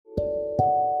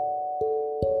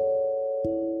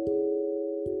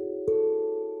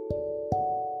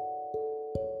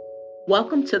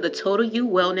Welcome to the Total You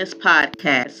Wellness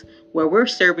Podcast, where we're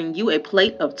serving you a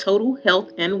plate of total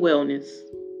health and wellness.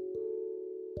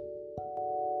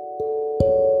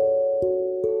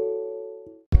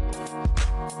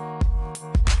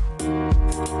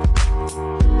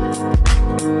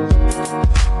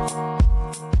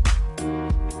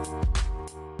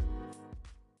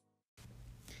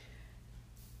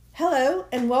 Hello,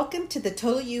 and welcome to the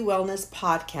Total You Wellness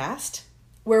Podcast,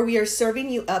 where we are serving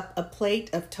you up a plate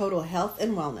of total health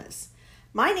and wellness.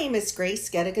 My name is Grace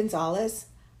Guetta Gonzalez.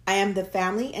 I am the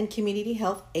Family and Community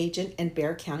Health Agent in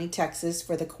Bexar County, Texas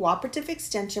for the Cooperative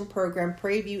Extension Program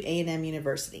Prairie View A&M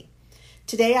University.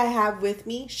 Today I have with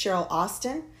me Cheryl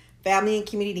Austin, Family and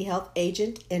Community Health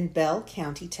Agent in Bell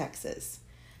County, Texas.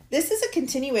 This is a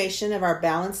continuation of our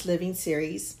Balanced Living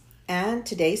series, and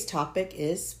today's topic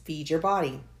is Feed Your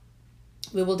Body.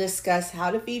 We will discuss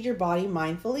how to feed your body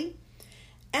mindfully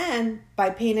and by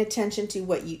paying attention to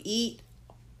what you eat,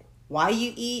 why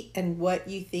you eat, and what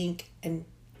you think and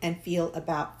feel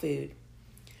about food.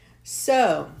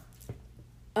 So,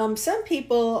 some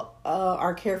people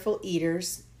are careful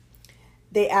eaters.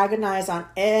 They agonize on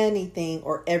anything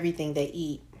or everything they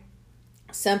eat.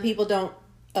 Some people don't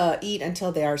eat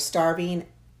until they are starving,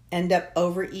 end up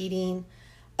overeating.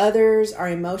 Others are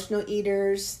emotional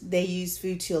eaters. They use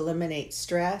food to eliminate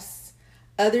stress.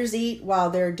 Others eat while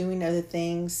they're doing other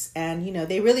things, and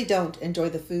they really don't enjoy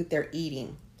the food they're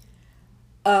eating.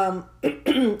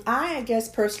 I guess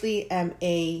personally am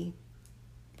a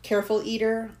careful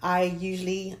eater. I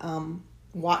usually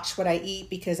watch what I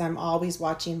eat because I'm always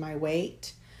watching my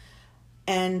weight.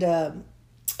 And a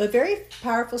very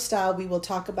powerful style we will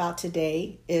talk about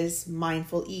today is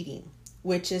mindful eating,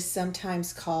 which is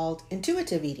sometimes called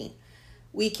intuitive eating.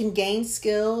 We can gain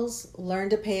skills,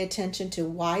 learn to pay attention to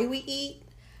why we eat,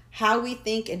 how we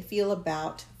think and feel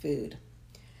about food.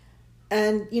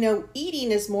 And, eating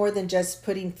is more than just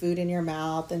putting food in your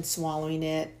mouth and swallowing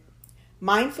it.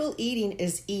 Mindful eating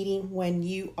is eating when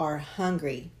you are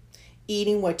hungry,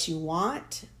 eating what you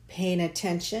want, paying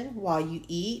attention while you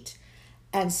eat,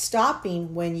 and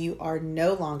stopping when you are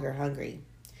no longer hungry.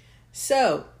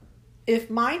 So, if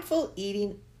mindful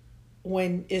eating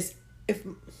is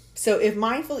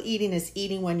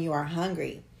eating when you are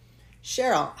hungry,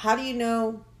 Cheryl, how do you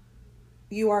know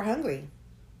you are hungry?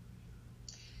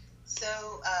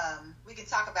 So we can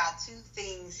talk about two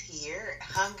things here: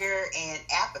 hunger and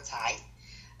appetite.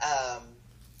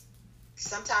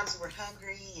 Sometimes we're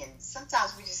hungry, and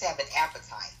sometimes we just have an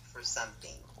appetite for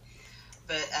something.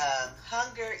 But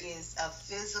hunger is a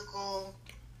physical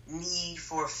need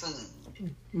for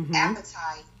food. Mm-hmm.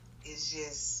 Appetite is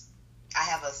just, I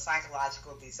have a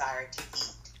psychological desire to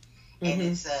eat. And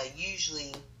it's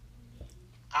usually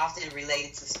often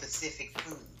related to specific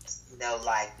foods,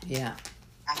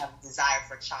 I have a desire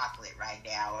for chocolate right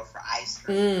now or for ice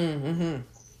cream. Mm-hmm.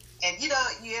 And you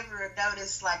ever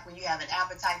notice like when you have an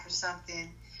appetite for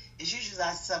something, it's usually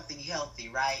not something healthy,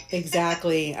 right?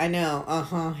 Exactly. I know.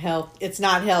 Health. It's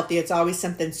not healthy. It's always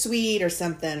something sweet or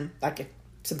something like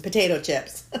some potato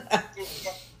chips.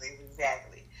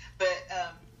 Exactly. But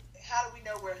how do we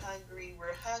know we're hungry?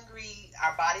 We're hungry.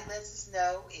 Our body lets us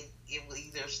know. It will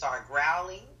either start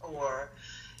growling, or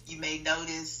you may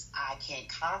notice I can't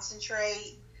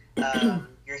concentrate.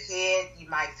 Your head, you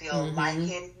might feel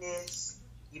lightheadedness.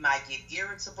 You might get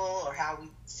irritable, or how we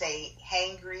say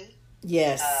hangry.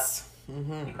 Yes.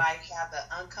 You might have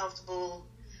an uncomfortable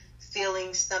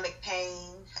feeling, stomach pain,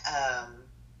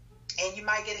 and you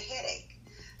might get a headache.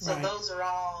 So those are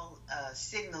all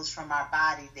signals from our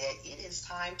body that it is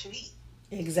time to eat.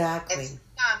 Exactly. And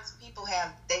sometimes people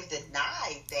they've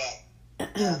denied that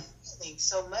feeling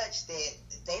so much that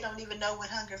they don't even know what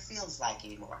hunger feels like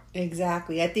anymore.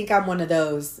 Exactly. I think I'm one of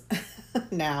those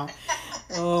now.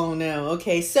 Oh, no.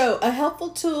 Okay. So a helpful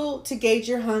tool to gauge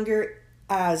your hunger,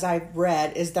 as I've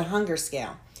read, is the hunger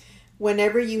scale.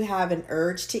 Whenever you have an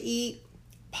urge to eat,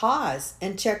 pause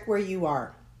and check where you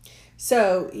are.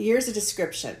 So here's a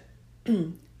description.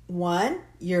 1,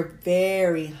 you're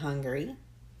very hungry.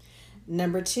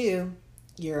 Number 2,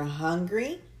 you're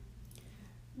hungry.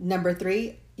 Number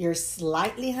 3, you're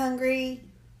slightly hungry.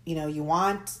 You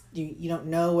don't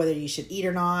know whether you should eat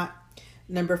or not.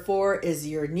 Number 4 is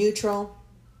you're neutral.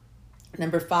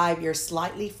 Number 5, you're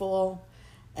slightly full.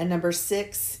 And number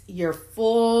 6, you're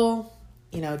full.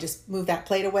 Just move that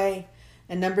plate away.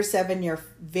 And number 7, you're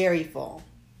very full.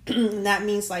 And that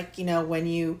means when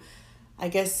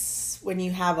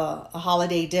you have a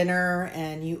holiday dinner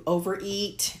and you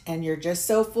overeat and you're just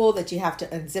so full that you have to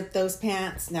unzip those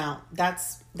pants. Now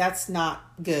that's not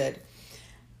good.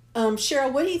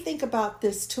 Cheryl, what do you think about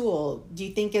this tool? Do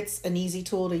you think it's an easy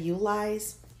tool to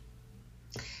utilize?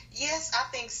 Yes, I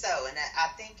think so, and I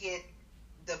think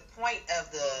the point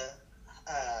of the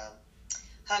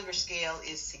hunger scale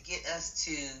is to get us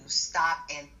to stop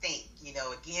and think.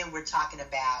 Again, we're talking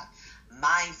about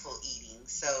mindful eating,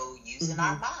 so using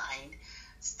our mind,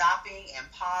 stopping and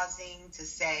pausing to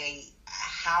say,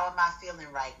 how am I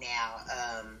feeling right now?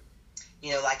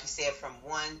 Like you said, from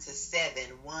 1 to 7.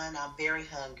 1, I'm very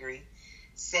hungry.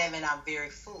 7, I'm very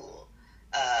full.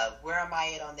 Where am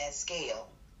I at on that scale?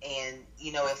 And,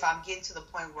 if I'm getting to the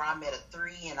point where I'm at a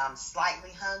 3 and I'm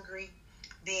slightly hungry,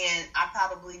 then I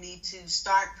probably need to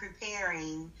start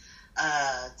preparing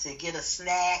to get a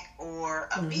snack or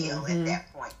a meal at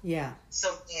that point. Yeah. So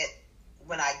that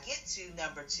when I get to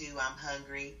number 2, I'm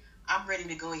hungry, I'm ready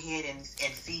to go ahead and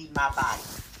feed my body.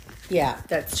 Yeah,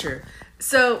 that's true.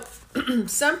 So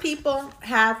some people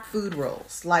have food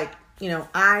rules. Like,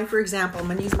 I, for example, I'm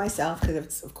going to use myself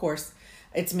because, of course,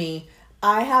 it's me.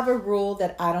 I have a rule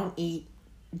that I don't eat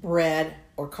bread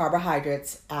or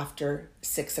carbohydrates after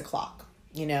 6 o'clock.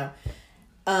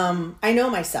 I know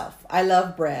myself. I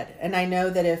love bread. And I know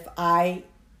that if I,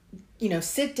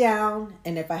 sit down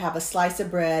and if I have a slice of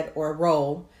bread or a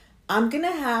roll, I'm going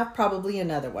to have probably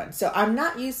another one. So I'm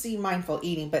not usually mindful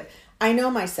eating, but I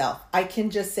know myself. I can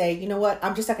just say, you know what?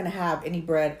 I'm just not going to have any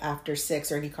bread after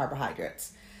 6 or any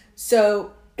carbohydrates.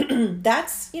 So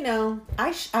that's,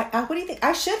 what do you think?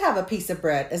 I should have a piece of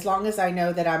bread as long as I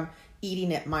know that I'm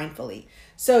eating it mindfully.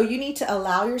 So you need to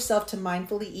allow yourself to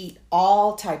mindfully eat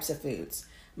all types of foods.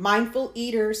 Mindful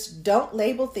eaters don't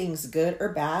label things good or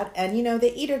bad, and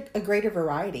they eat a greater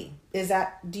variety.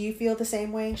 Do you feel the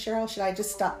same way, Cheryl? Should I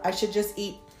just stop? I should just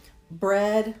eat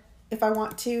bread if I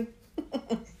want to?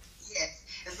 Yes,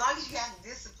 as long as you have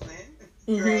discipline,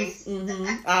 Grace.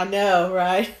 I know,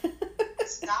 right?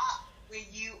 Stop when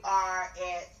you are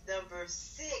at number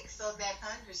 6 on that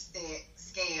hunger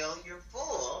scale. You're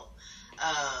full.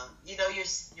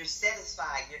 You're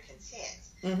satisfied. You're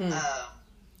content.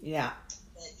 Yeah.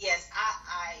 But yes,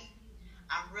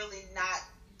 I'm really not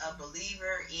a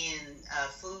believer in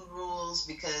food rules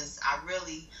because I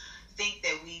really think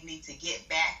that we need to get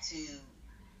back to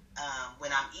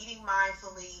when I'm eating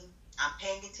mindfully, I'm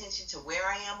paying attention to where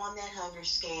I am on that hunger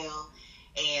scale,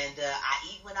 and I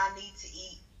eat when I need to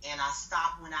eat, and I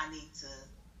stop when I need to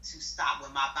stop,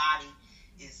 when my body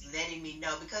is letting me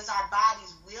know, because our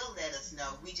bodies will let us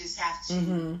know. We just have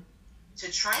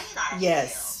to train ourselves.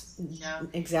 Yes,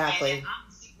 exactly. And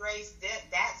honestly, Grace,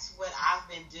 that's what I've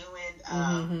been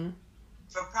doing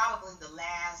for probably the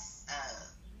last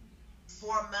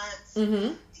 4 months.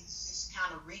 It's just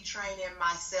kind of retraining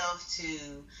myself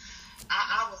to.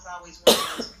 I was always one of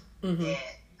those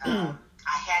that I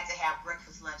had to have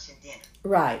breakfast, lunch, and dinner.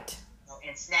 Right.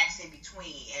 And snacks in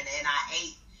between, and I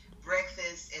ate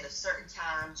breakfast at a certain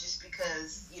time just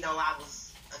because I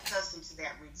was accustomed to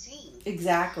that routine.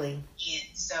 Exactly.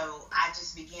 And so I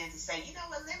just began to say,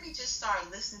 let me just start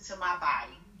listening to my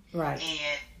body. Right.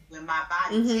 And when my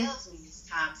body tells me it's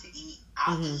time to eat,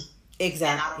 I'll eat.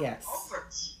 Exactly. And I don't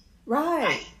overeat. Right.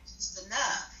 I eat just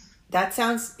enough. That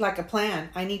sounds like a plan.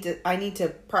 I need to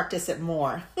practice it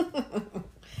more.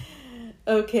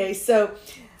 Okay, so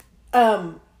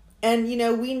and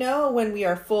we know when we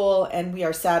are full and we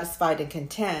are satisfied and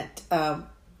content.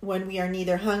 When we are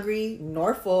neither hungry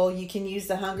nor full, you can use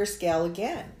the hunger scale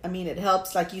again. I mean, it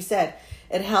helps, like you said,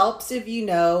 it helps if you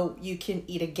can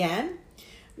eat again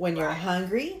when you're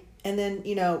hungry. And then,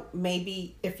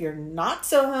 maybe if you're not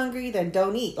so hungry, then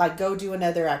don't eat. Like, go do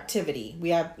another activity. We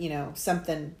have,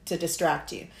 something to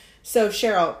distract you. So,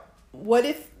 Cheryl, what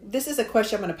if, this is a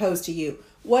question I'm going to pose to you.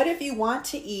 What if you want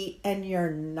to eat and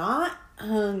you're not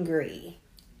hungry?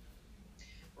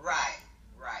 Right.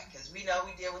 Because we know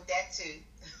we deal with that too.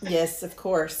 Yes, of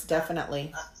course.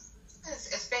 Definitely.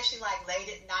 Especially like late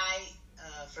at night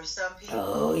for some people.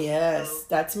 Oh, yes.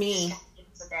 That's me.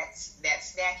 So that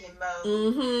snacking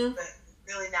mode, but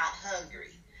really not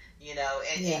hungry,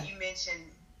 and you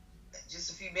mentioned just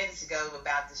a few minutes ago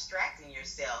about distracting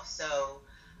yourself. So,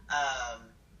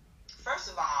 first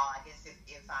of all, I guess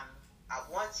if I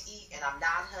want to eat and I'm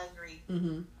not hungry,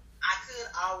 I could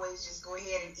always just go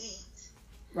ahead and eat.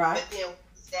 Right. But then what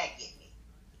does that get me?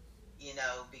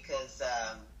 Because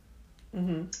I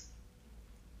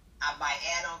might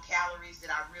add on calories that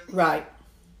I really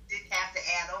didn't have to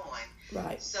add on.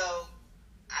 Right. So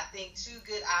I think 2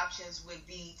 good options would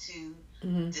be to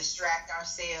distract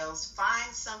ourselves,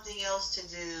 find something else to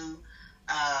do,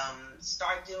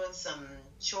 start doing some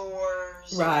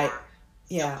chores, or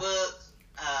a book,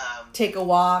 take a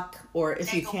walk, or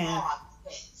if you can,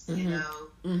 get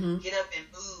up and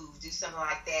move, do something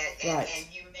like that, and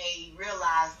you may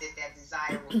realize that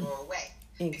desire will go away.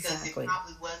 Because it Exactly.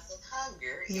 probably wasn't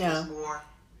hunger. It No. was more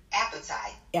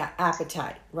appetite. Yeah,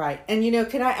 appetite, right? And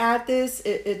can I add this?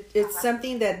 It's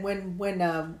something that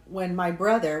when my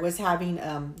brother was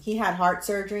having he had heart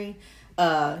surgery,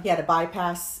 he had a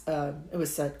bypass. It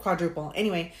was a quadruple.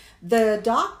 Anyway, the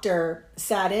doctor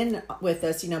sat in with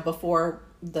us, before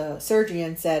the surgery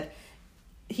and said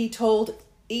he told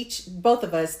both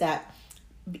of us that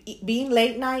being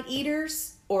late night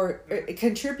eaters or it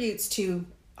contributes to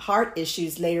heart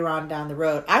issues later on down the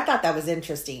road. I thought that was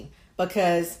interesting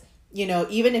because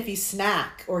even if you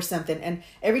snack or something, and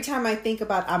every time I think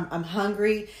about I'm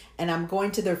hungry and I'm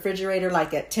going to the refrigerator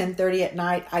like at 10:30 at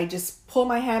night, I just pull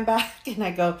my hand back and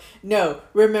I go, no,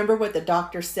 remember what the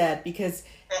doctor said, because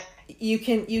you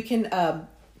can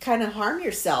kind of harm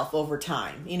yourself over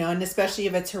time, and especially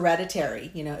if it's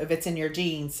hereditary, if it's in your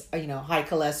genes, high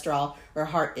cholesterol or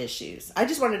heart issues. I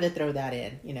just wanted to throw that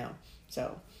in,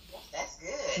 so. That's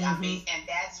good. I mean, and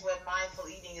that's what mindful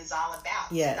eating is all about.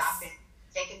 Yes. Stopping,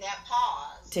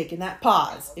 taking that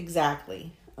pause.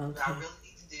 Exactly. Okay. I really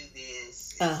need to do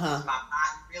this. Is my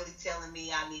body really telling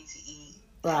me I need to eat?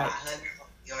 Right. Am I hungry,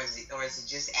 or is it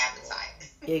just appetite?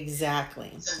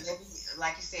 Exactly. So maybe,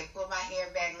 like you said, pull my hair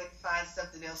back, let me find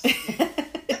something else to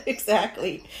do.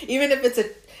 Exactly. Even if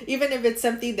it's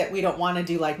something that we don't want to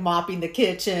do, like mopping the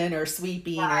kitchen or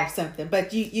sweeping or something,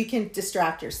 but you can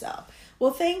distract yourself.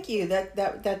 Well, thank you.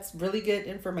 That's really good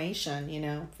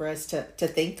information, for us to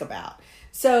think about.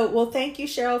 So, well, thank you,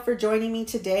 Cheryl, for joining me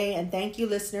today. And thank you,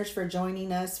 listeners, for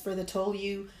joining us for the Total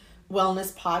You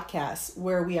Wellness Podcast,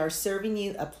 where we are serving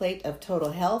you a plate of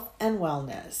total health and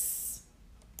wellness.